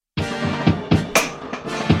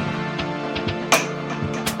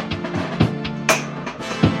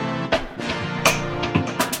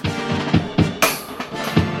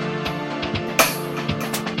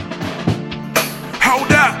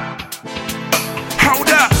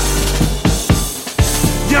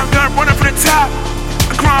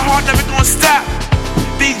hard, never gonna stop.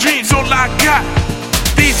 These dreams all I got.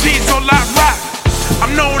 These dreams all I rock.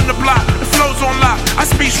 I'm known the block, the flow's on lock. I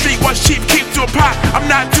speak street, watch cheap, keep to a pot. I'm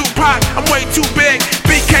not Tupac, I'm way too big.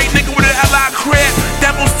 BK nigga with an LI crib.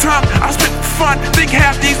 Devil's tongue, I spit for fun. Think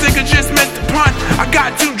half these niggas just meant to pun. I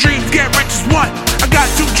got two dreams, get rich as one. I got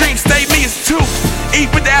two dreams, stay me as two. Eat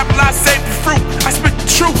with the apple, I save the fruit. I spit the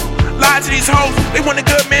truth. Lie to these hoes, they want a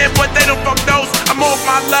good man, but they don't fuck those. I'm off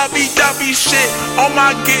my lovey-dovey shit, on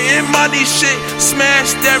my getting money shit.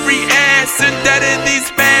 Smashed every ass and dead in these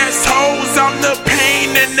assholes. I'm the pain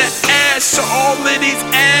in the ass to all of these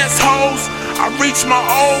assholes. I reach my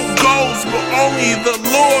own goals, but only the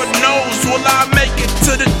Lord knows. Will I make it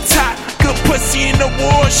to the top? Good pussy in the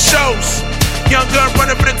war shows. Young gun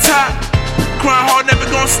running for the top. Grind hard, never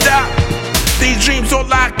gonna stop. These dreams all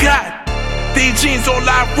I got. These jeans all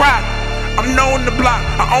I rock. I'm known the block,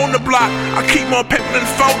 I own the block. I keep more paper than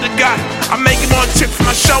the folder got. I'm making more chips for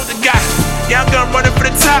my shoulder got. Young gun running for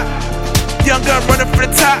the top. Young gun running for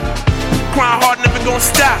the top. Grind hard, never gonna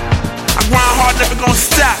stop. I grind hard, never gonna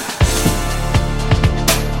stop.